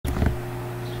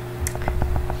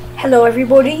Hello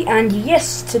everybody, and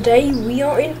yes, today we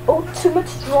are in Ultimate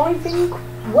Driving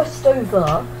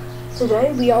Westover.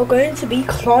 Today we are going to be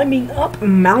climbing up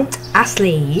Mount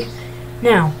Astley.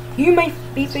 Now, you may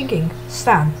be thinking,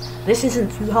 Stan, this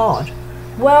isn't too hard.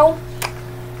 Well,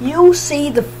 you'll see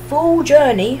the full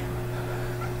journey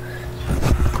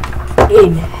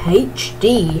in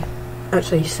HD.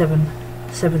 Actually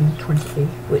 720p,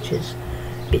 which is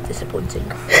a bit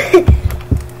disappointing.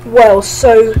 Well,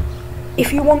 so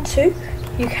if you want to,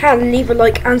 you can leave a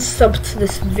like and sub to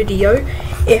this video.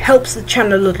 It helps the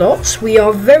channel a lot. We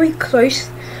are very close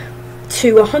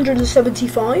to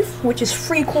 175, which is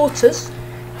 3/4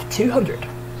 of 200.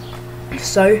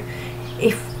 So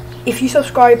if you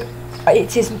subscribe,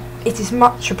 it is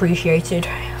much appreciated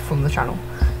from the channel.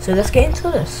 So let's get into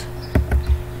this.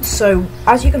 So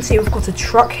as you can see, we've got a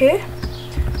truck here.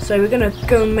 So we're gonna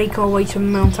go and make our way to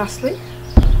Mount Astley.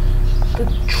 The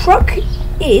truck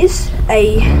is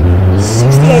a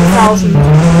 $68,000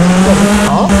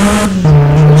 car,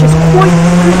 which is quite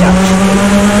good actually,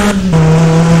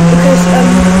 because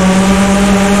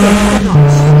yeah, it's quite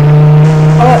nice.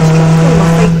 I like this truck. It's one of my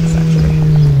favourites actually.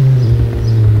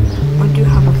 I do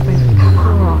have a favourite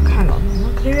truck. Hang on, am I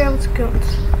going to be able to go?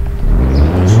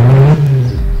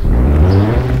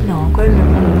 No, I'm going to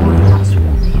run that's for me.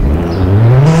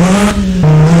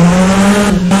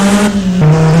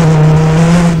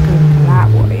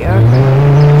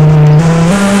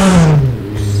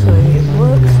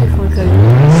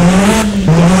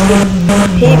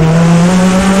 Here we go.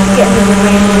 Get in the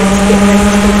rain, get ready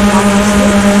to go down the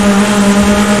slope.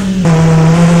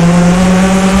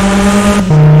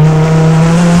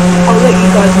 I'll let you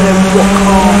guys know what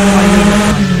car I'm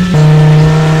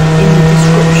in the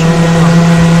description below.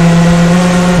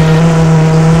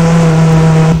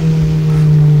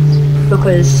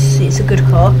 Because it's a good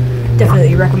car.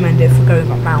 Definitely recommend it for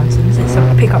going up mountains. It's a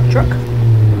pickup truck.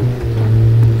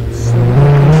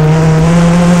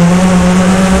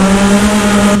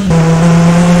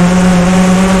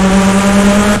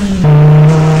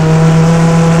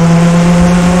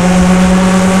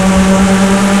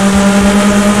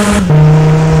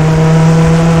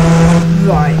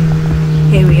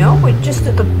 Just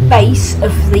at the base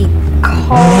of the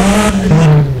car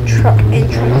and truck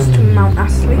entrance to Mount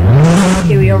Astley.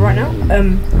 Here we are right now.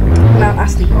 Mount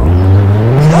Astley Park.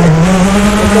 Let's go.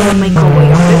 We're going to make our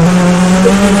way up it.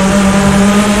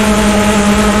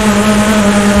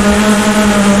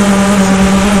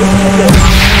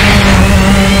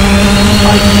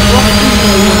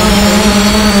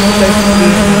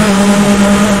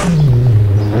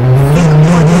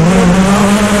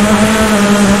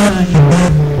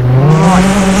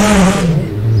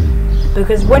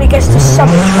 Because when it gets to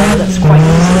Summit Trail, that's quite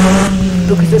easy.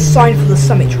 Because there's a sign for the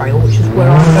Summit Trail, which is where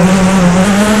I'm going.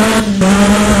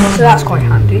 So that's quite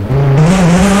handy.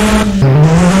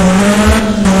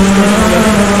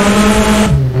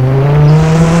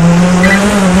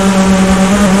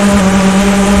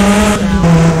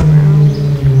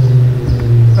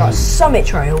 Right, Summit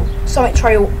Trail. Summit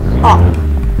Trail up.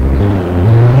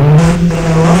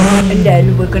 And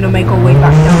then we're going to make our way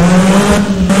back down.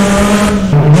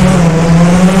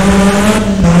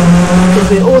 Because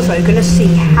we're also going to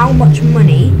see how much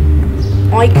money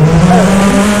I can earn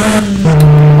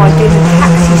by doing a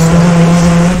taxi service.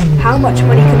 How much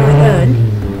money can I earn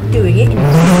doing it in 15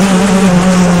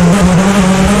 minutes?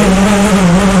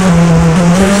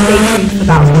 So stay tuned for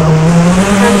that as well.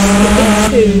 And skip it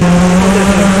to, I don't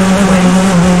know when,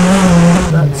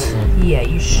 but yeah,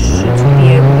 you should be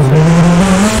able to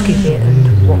skip it and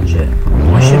watch it.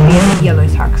 I should be in a yellow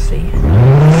taxi.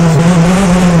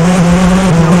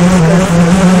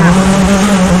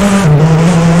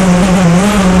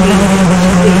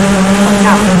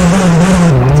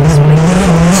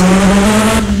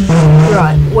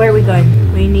 Right, where are we going?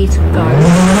 We need to go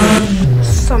to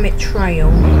Summit Trail.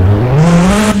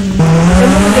 Then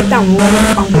when we get down,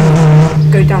 I'm going to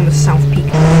go down the South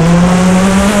Peak.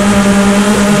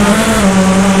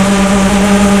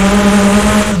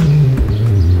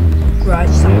 Right,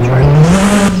 Summit Trail.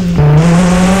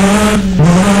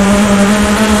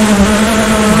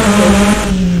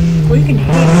 Well, you can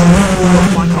hear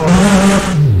my car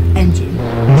engine.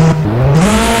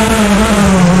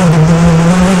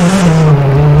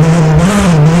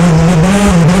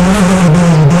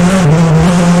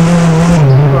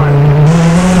 Right,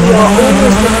 we are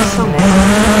almost at the summit.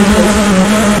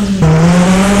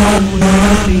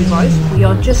 We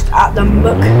are just at the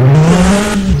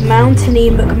mountainy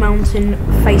McMountain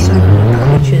face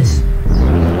overlook, which is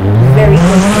very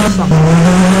close to the summit.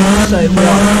 So we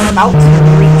are about to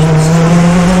reach the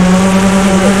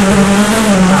summit.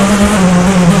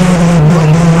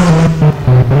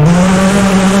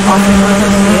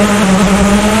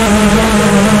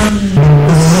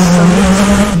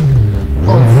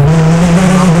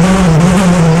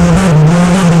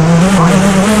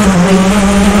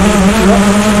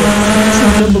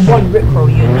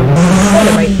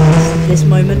 this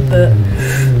moment, but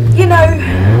you know,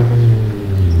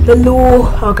 the law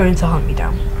are going to hunt me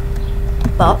down.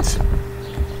 But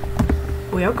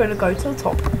we are going to go to the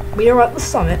top. We are at the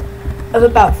summit of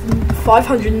about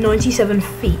 597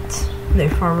 feet. No,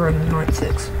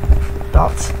 596.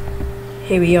 But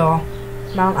here we are,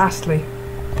 Mount Astley.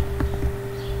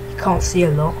 You can't see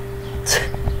a lot.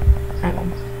 Hang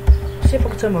on. See if I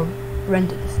can turn my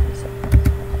render distance up.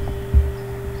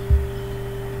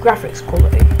 Graphics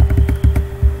quality.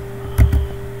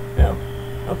 No,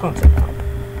 I can't turn that up.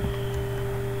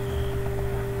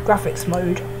 Graphics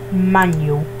mode,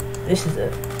 manual. This is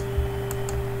it.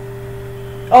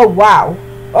 Oh wow.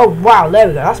 Oh wow, there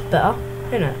we go, that's better,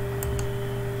 isn't it?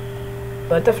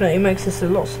 But it definitely makes this a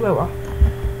lot slower.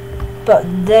 But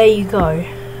there you go.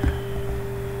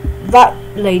 That,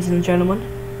 ladies and gentlemen,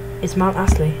 is Mount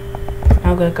Astley.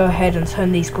 Now I'm going to go ahead and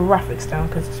turn these graphics down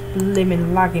because it's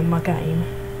blimmin' lagging my game.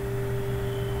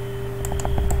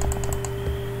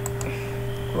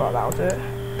 Right, that'll do it.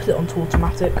 Put it onto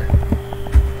automatic.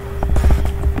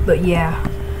 But yeah,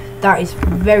 that is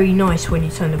very nice when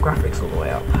you turn the graphics all the way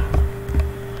up.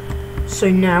 So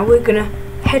now we're going to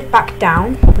head back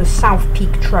down the South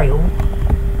Peak Trail.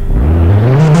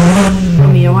 I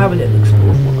mean, I'll have a little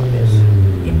explore of what that is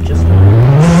in just a moment.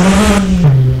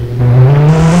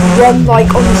 One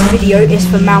like on this video is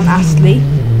for Mount Astley.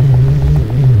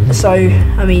 So,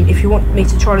 I mean, if you want me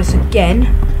to try this again,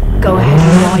 go ahead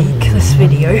and like this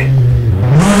video.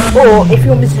 Or if you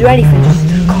want me to do anything, just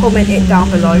comment it down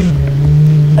below.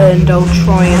 And I'll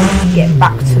try and get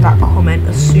back to that comment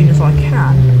as soon as I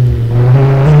can.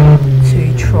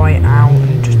 To try it out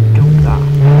and just do that.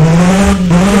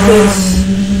 Because,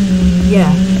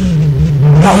 yeah,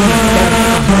 that would be very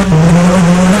fun.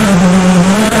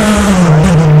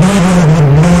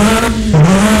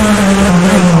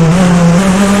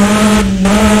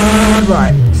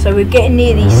 Right, so we're getting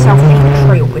near the South Peak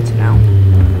Trail bit now.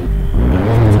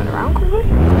 Turn around quickly.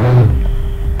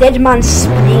 Dead Man's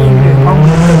Spleen.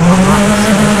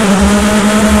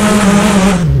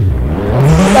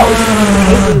 That was the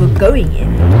cave we were going in.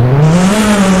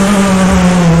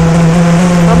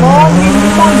 Come on, you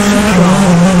mighty car.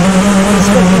 I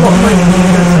spent a lot of money on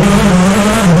you.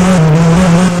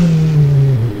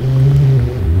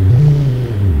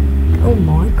 Oh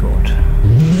my god.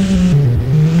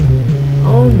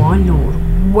 Oh my lord.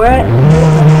 Where? Oh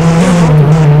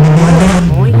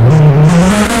my god.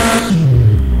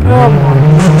 Oh my.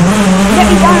 Get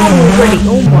me down already.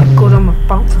 Oh my god, I'm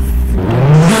about to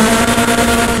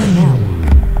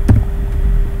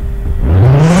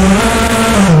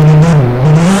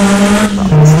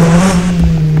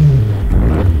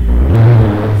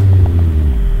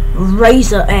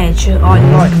razor edge. I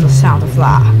like the sound of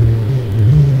that.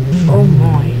 Oh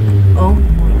my. Oh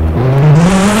my.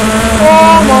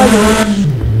 Oh my lord.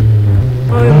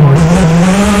 Oh my god.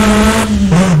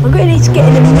 I'm going to need to get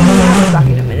in a mini house back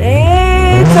in a minute.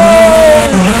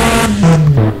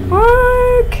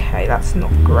 Okay, that's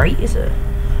not great, is it?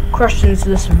 Crashed into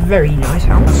this very nice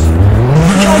house.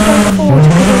 Which I don't afford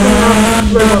because I don't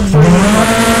have Roblox or anything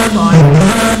like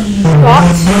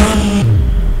that.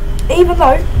 But even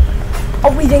though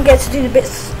we didn't get to do the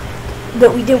bits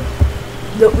that we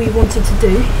wanted to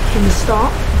do in the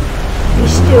start, we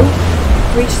still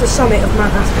reached the summit of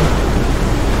Mount Astley.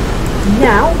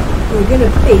 Now we're going to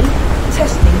be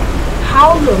testing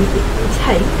how long it will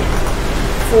take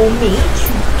for me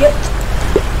to get,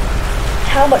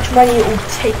 how much money it will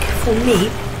take for me,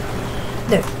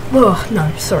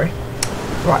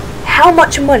 right, how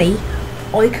much money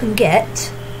I can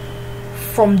get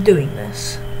from doing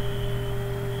this.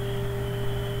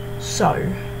 So,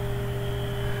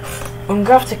 I'm going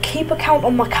to have to keep a count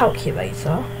on my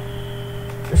calculator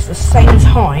at the same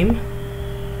time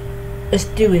as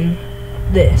doing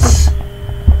this.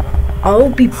 I'll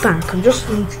be back. I just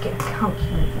need to get a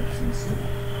calculator.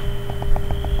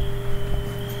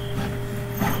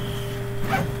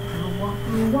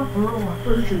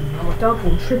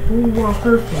 Double, triple,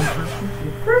 whopper,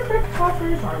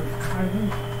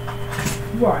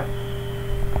 right.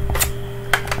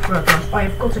 Right guys,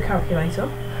 I've got a calculator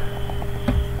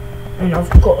and I've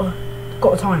got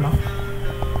a timer.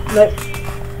 Nope,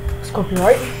 it's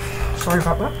copyright. Sorry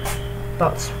about that.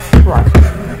 But right,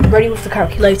 I'm ready with the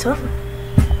calculator.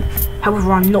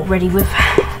 However, I'm not ready with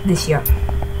this yet.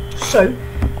 So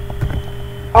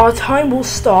our time will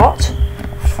start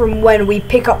from when we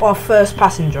pick up our first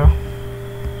passenger.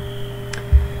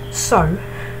 So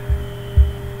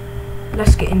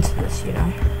let's get into this, you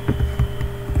know.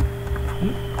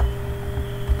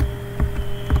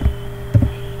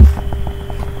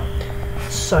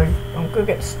 So I'm gonna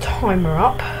get this timer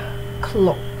up.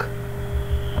 Clock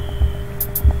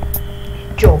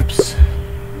stops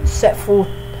set for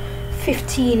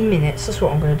 15 minutes. That's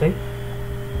what I'm going to do.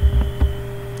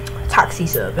 Taxi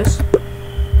service.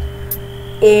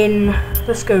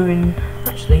 Let's go in.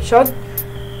 Actually, should I?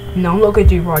 No, I'm not going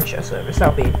to do rideshare service.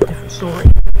 That'll be a different story.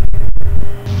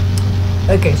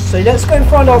 Okay, so let's go and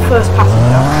find our first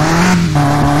passenger,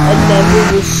 and then we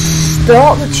will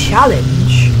start the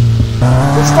challenge.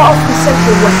 We'll start off with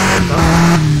Central Westover,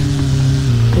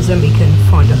 because then we can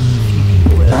find a few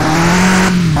people with us.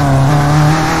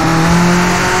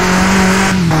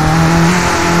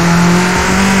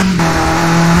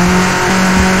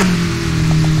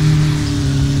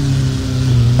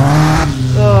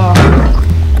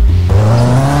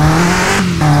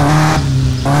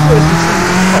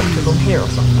 Here or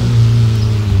something,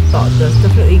 but there's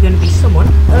definitely going to be someone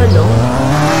along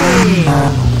here.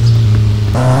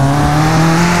 I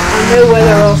know where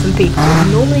there are some people.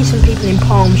 Normally some people in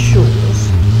Palm Shores.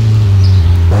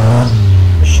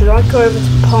 Should I go over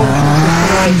to Palm Shores or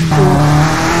should I explore,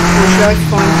 or should I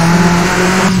find some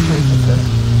people to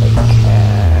take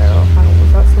care of? Hang on, was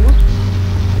that someone?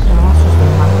 No, that's just going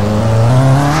to happen.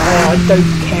 I don't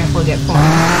care if I get fined.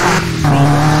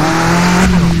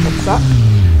 Hang on, what's that?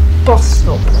 Bus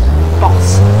stop.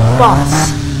 Bus.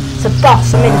 It's a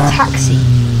bus. I'm in a taxi.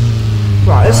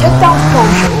 Right, let's head down to Palm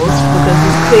Shores because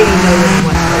there's clearly no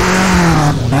one in Westover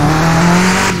this morning.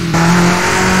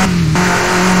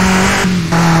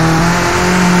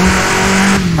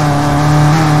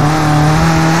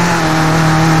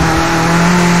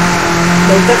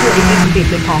 There's definitely some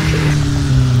people in Palm Shores.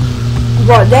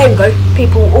 Right, there we go.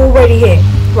 People already here.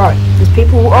 Right, there's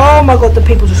people. Oh my god, the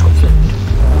people just got filmed.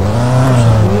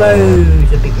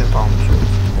 Loads of people in Palm Shores.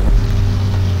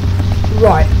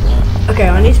 Right. Okay,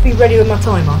 I need to be ready with my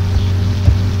timer.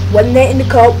 When they're in the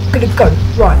car, I'm gonna go.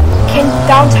 Right.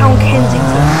 Downtown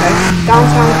Kensington, okay?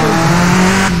 Downtown Kensington.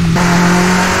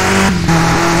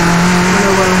 I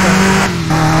know where I'm going.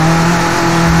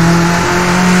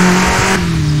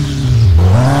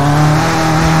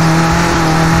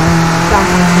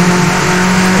 Downtown Kensington.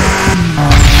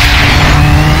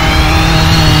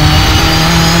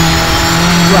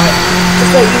 Right,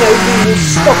 just so you know, we will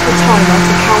stop the timer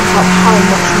to count up how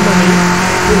much money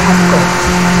we have got.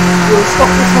 We'll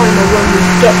stop the timer when we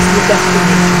get to the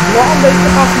destination. Not unload the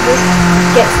passengers,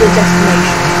 get to the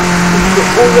destination. Because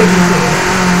we're already here.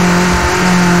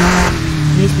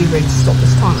 I need to be ready to stop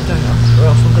this timer, don't I? Or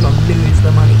else I'm going to lose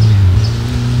the money.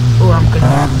 Or I'm going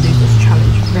to lose this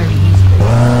challenge very easily.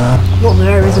 Not that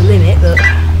there is a limit, but...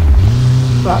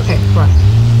 Right, okay, right.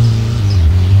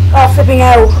 Oh, flipping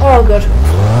hell. Oh, God.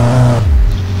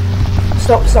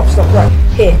 Stop. Right.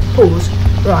 Here. Pause.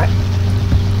 Right.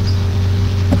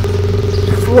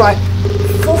 Right.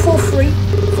 443.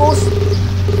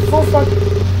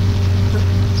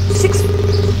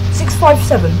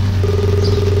 657.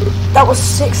 That was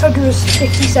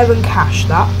 657 cash,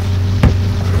 that.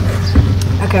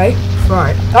 Okay.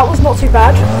 Right. That was not too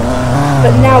bad.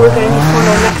 But now we're going to need to find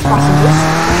our next passengers,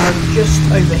 which are just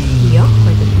over here,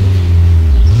 I believe.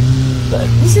 But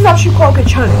this is actually quite a good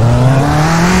challenge, you know?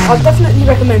 I'd definitely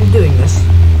recommend doing this.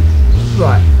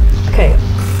 Right, okay.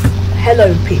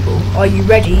 Hello people, are you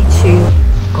ready to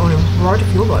go on a ride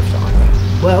of your lifetime?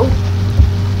 Well,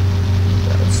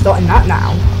 starting that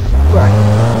now. Right.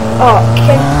 Oh,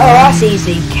 that's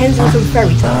easy. Kensington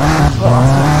Ferry Terminal. Oh,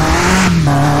 that's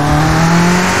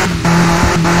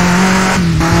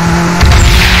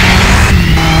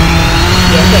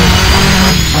yeah, okay.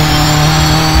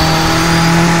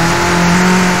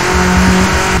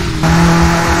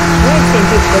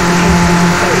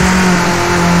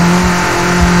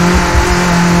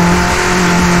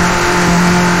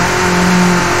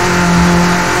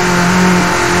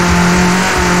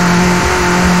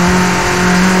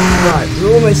 Right,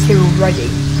 we're almost here already.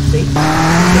 See? It's a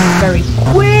very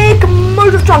quick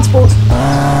mode of transport.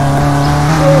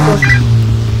 Oh gosh.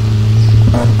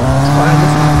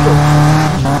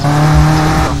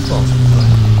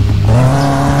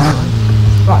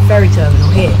 Right, ferry terminal.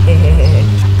 Here.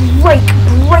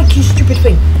 Brake, you stupid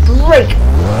thing. Brake.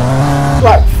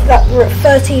 Right, we're at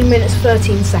 13 minutes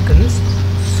 13 seconds.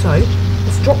 So,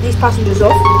 let's drop these passengers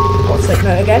off. I'll take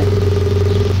note again.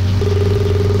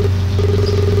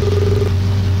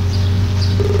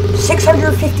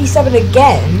 $657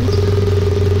 again.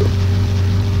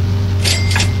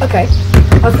 Okay,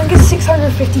 I think it's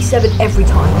 657 every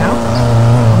time now.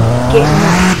 Getting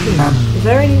that in. Is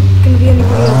there going to be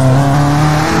anybody else?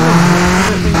 No, I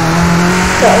don't think so.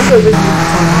 So I'll go resume the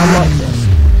timer. I like this.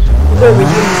 We'll go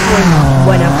resume the timer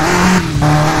whenever.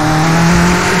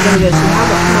 We're going to go see how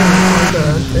much money I've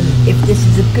earned, and if this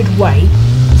is a good way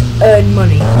to earn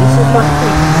money. This is my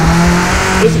thing.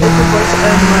 Is it a good way to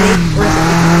earn money, or is it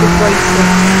a good way to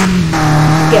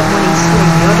get money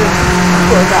slowly? I don't know. That's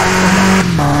what that's from.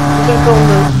 We're going to go on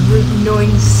the Route 9.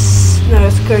 No,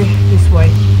 let's go this way.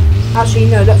 Actually,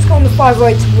 no, let's go on the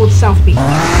 508 towards South Beach.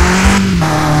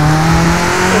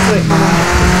 Let's wait for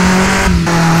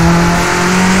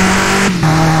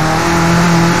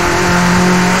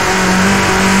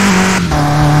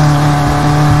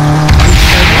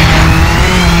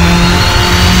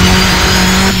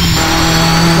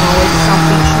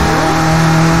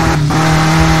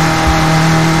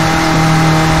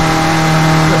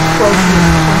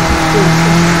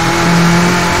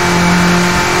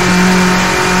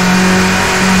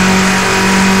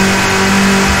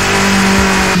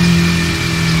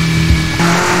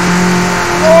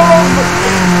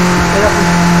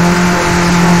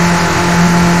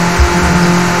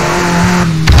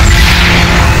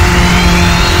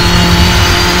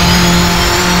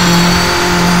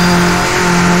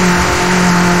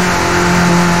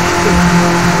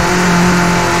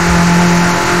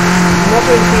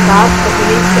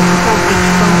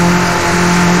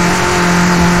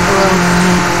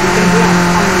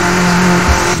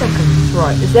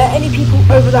Is there any people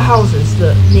over the houses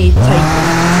that need taking?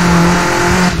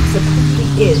 There probably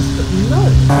is, but no.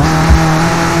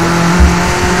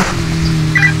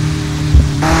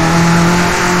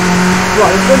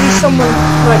 Right, there's going to be someone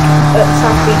like at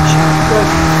South Beach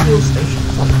like fuel station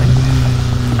or something.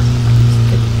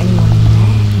 Is anyone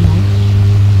there? No.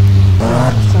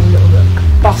 Let's have a little look.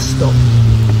 Bus stop.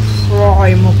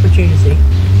 Prime opportunity.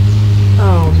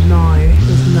 Oh no,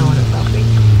 there's no one at South Beach.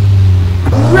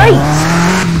 Great!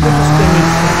 We're just going to need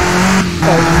to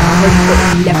go now. I've already got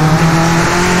 11 minutes.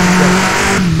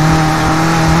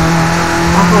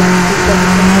 I can't keep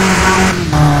everything now.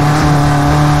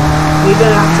 We're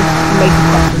going to have to make a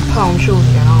couple of palm shores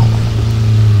again, aren't we?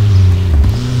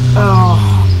 Oh,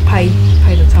 pay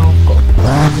the toll. Got to pay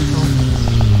the toll.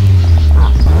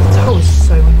 The toll is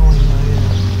so annoying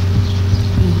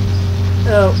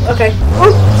though, oh, okay.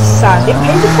 Oh, sad. Didn't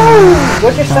pay the toll!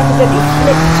 What just happened that he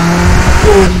flipped? You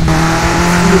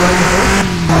over here.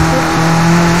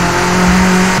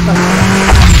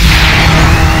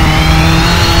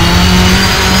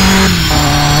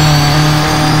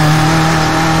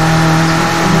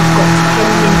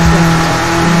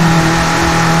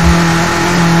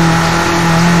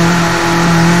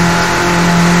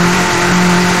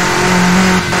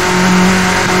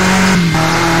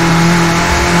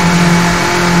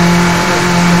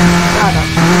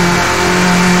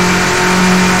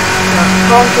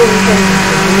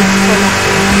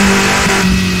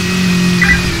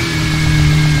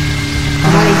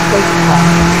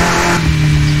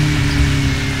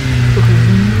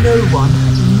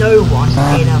 No one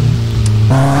in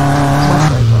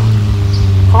Westover.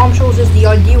 Palm Shores is the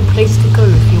ideal place to go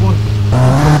if you want.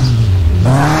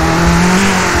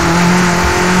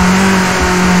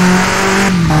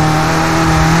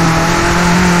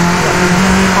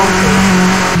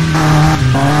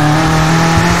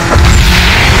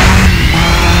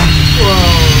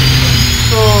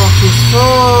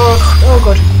 Oh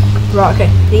god. Right, okay.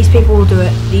 These people will do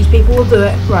it. These people will do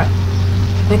it. Right.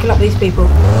 Picking up these people.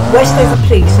 Westover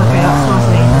Police. Okay, that's nice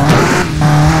and easy.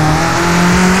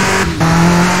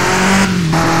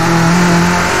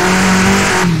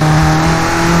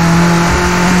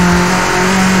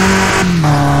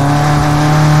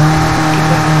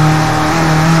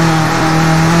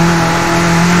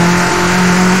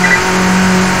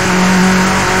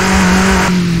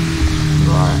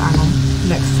 Right, hang on.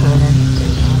 Next turn in.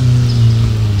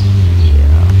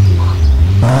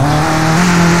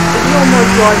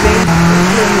 Driving,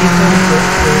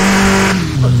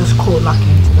 I've just caught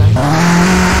lacking today.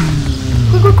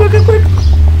 Quick!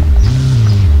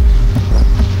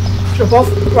 Drop off.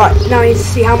 Right, now I need to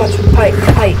see how much we pay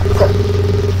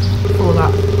for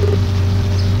that.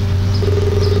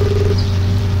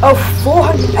 Oh,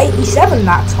 487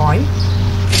 that time.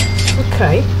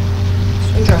 Okay,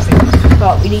 it's interesting.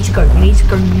 But we need to go. We need to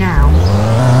go now.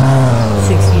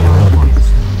 69 points.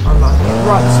 I like it.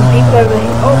 Right, there's some people over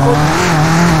here. Oh god.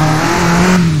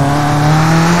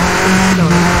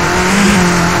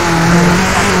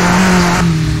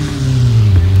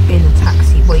 In a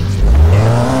taxi waiting.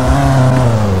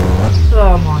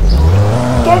 Oh my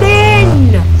god. Get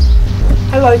in!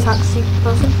 Hello taxi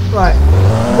person. Right.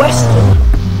 Western.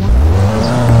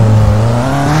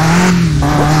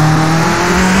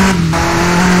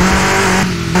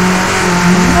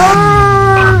 No!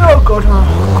 Oh god, I'm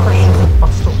crashing the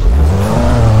bus stop.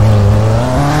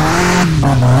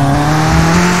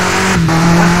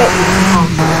 I bet you can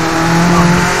answer it.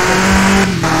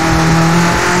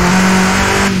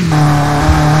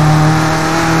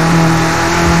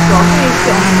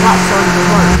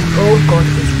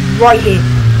 right here.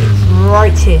 It's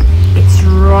right here. It's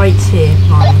right here.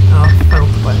 Mine. Oh, fell off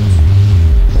the bones.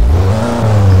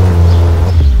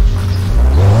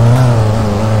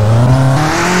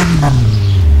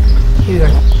 Here we go.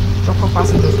 Drop off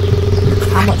passengers.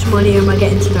 How much money am I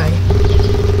getting today?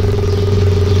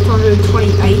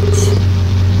 228.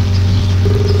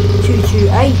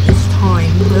 228 this time.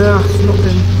 Ugh, it's not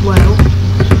doing well.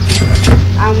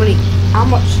 How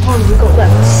much time have we got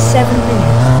left? 7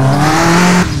 minutes.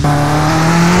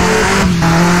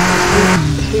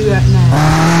 Who at now?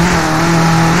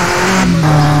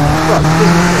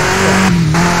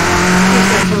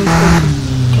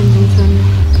 Kensington.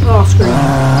 Oh, screw you.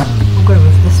 I'm going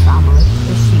with this family.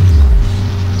 This huge.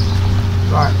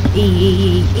 Right.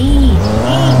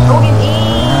 Going in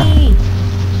E.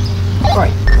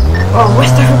 Right. Oh,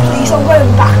 Westover, please. I'm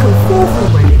going back and forth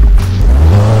already.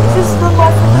 Is this the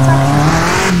life of the taxi?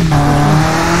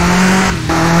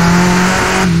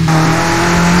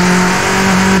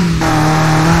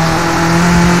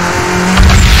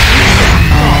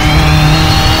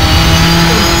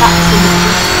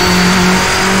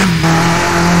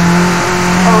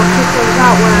 Oh, I could go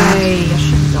that way. I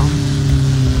should have done.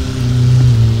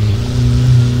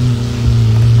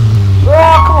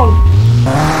 Oh, come on.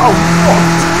 Oh, what?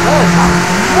 Oh, that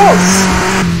was.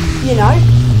 You know.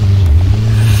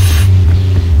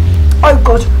 Oh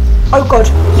god, oh god,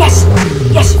 yes,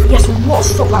 yes, yes, what a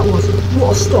stop that was,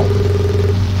 what a stop.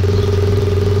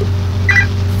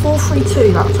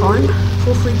 432 that time,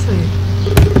 432.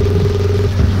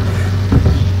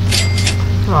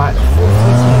 Right, 432.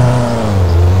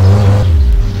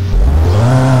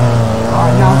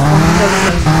 Right, now it's on the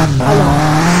other. Hello,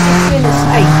 6 minutes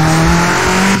 8.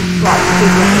 Right,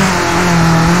 big one.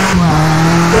 Well,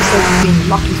 this has been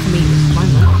lucky for me this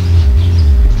moment.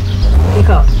 Pick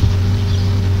up.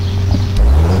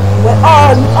 I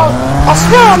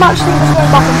swear I'm actually just going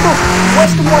back and forth.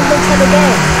 Western One Hotel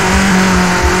again.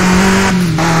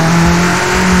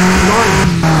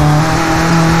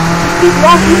 People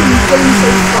aren't even going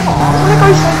so far. I want to go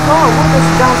so far. I want to go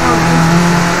to downtown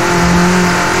Kensington.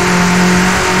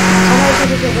 I know I said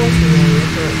I didn't want to really,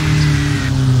 but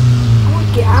I want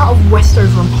to get out of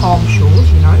Westover and Palm Shores,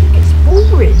 you know. It gets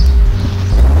boring.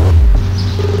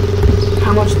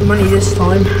 How much the money this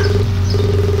time?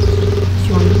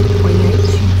 228,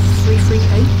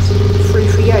 338,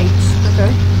 338,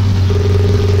 okay.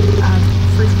 And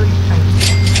 338.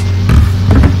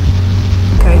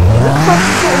 Okay, it looks like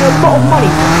you're getting a lot of money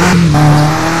from this.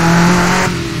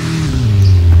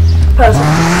 Person,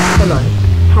 hello.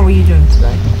 How are you doing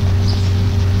today?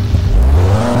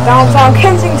 Downtown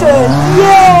Kensington,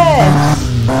 yes!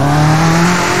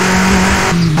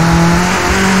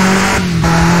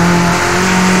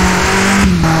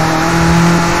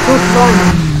 Good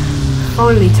morning.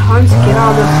 Finally, time to get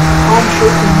out of Palm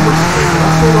Shores and Westover.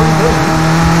 That's all I'm doing.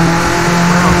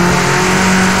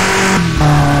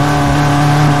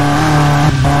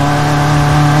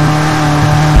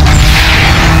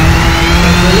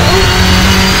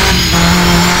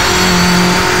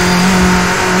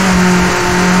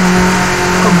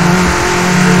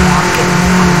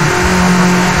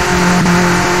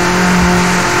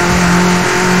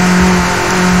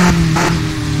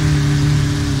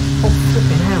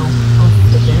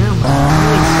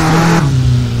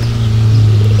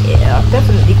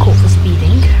 Definitely caught for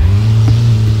speeding.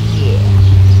 Yeah.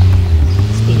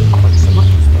 Speeding quite so much.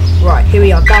 Right, here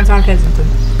we are, downtown Kensington.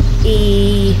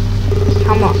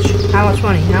 How much? How much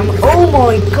money? How much? Oh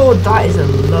my god, that is a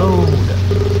load.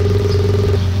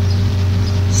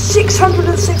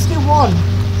 661.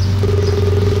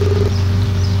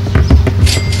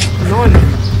 Blimey.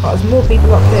 But there's more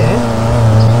people up there.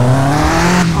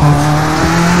 Oh.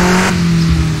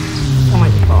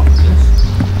 Fine partners.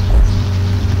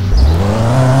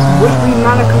 Woodbury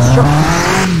Manor Construction.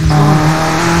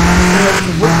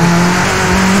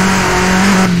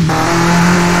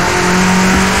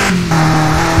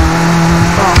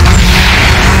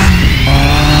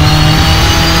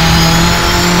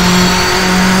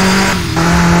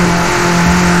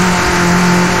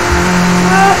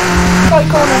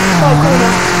 Side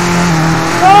corner.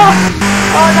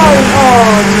 Oh no!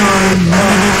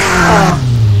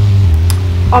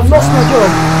 I've lost my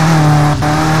job.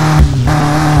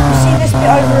 Bit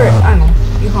over it. Hang on,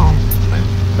 you can't. No.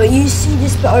 But you see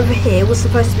this bit over here was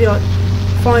supposed to be like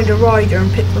find a rider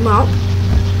and pick them up.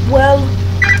 Well,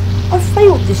 I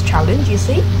failed this challenge, you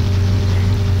see.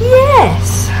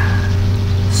 Yes.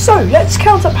 So let's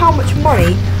count up how much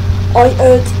money I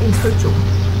earned in total.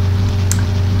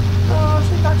 Oh,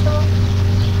 see that one?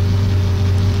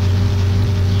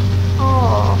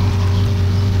 Oh.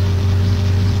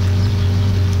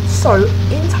 So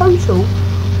in total,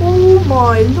 oh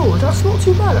my lord, that's not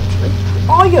too bad actually.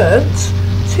 I earned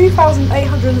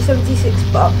 2,876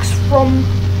 bucks from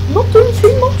not doing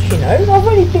too much, you know. I've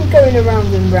only been going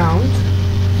around and round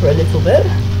for a little bit,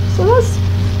 so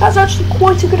that's actually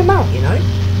quite a good amount, you know.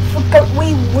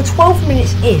 We were 12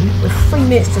 minutes in with 3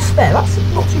 minutes to spare. That's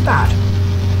not too bad.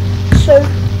 So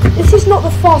this is not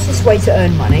the fastest way to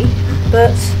earn money,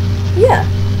 but yeah,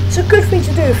 it's a good thing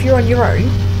to do if you're on your own.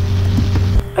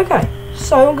 Okay,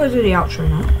 so I'm going to do the outro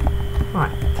now.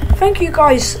 Right, thank you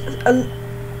guys.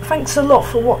 Thanks a lot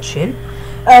for watching.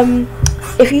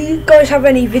 If you guys have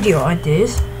any video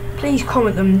ideas, please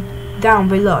comment them down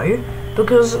below,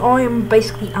 because I am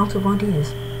basically out of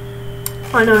ideas.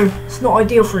 I know, it's not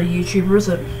ideal for a YouTuber, is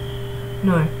it?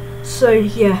 No. So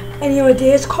yeah, any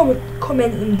ideas, comment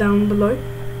them down below,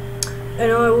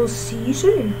 and I will see you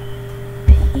soon.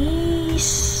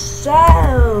 Peace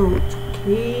out,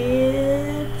 kids.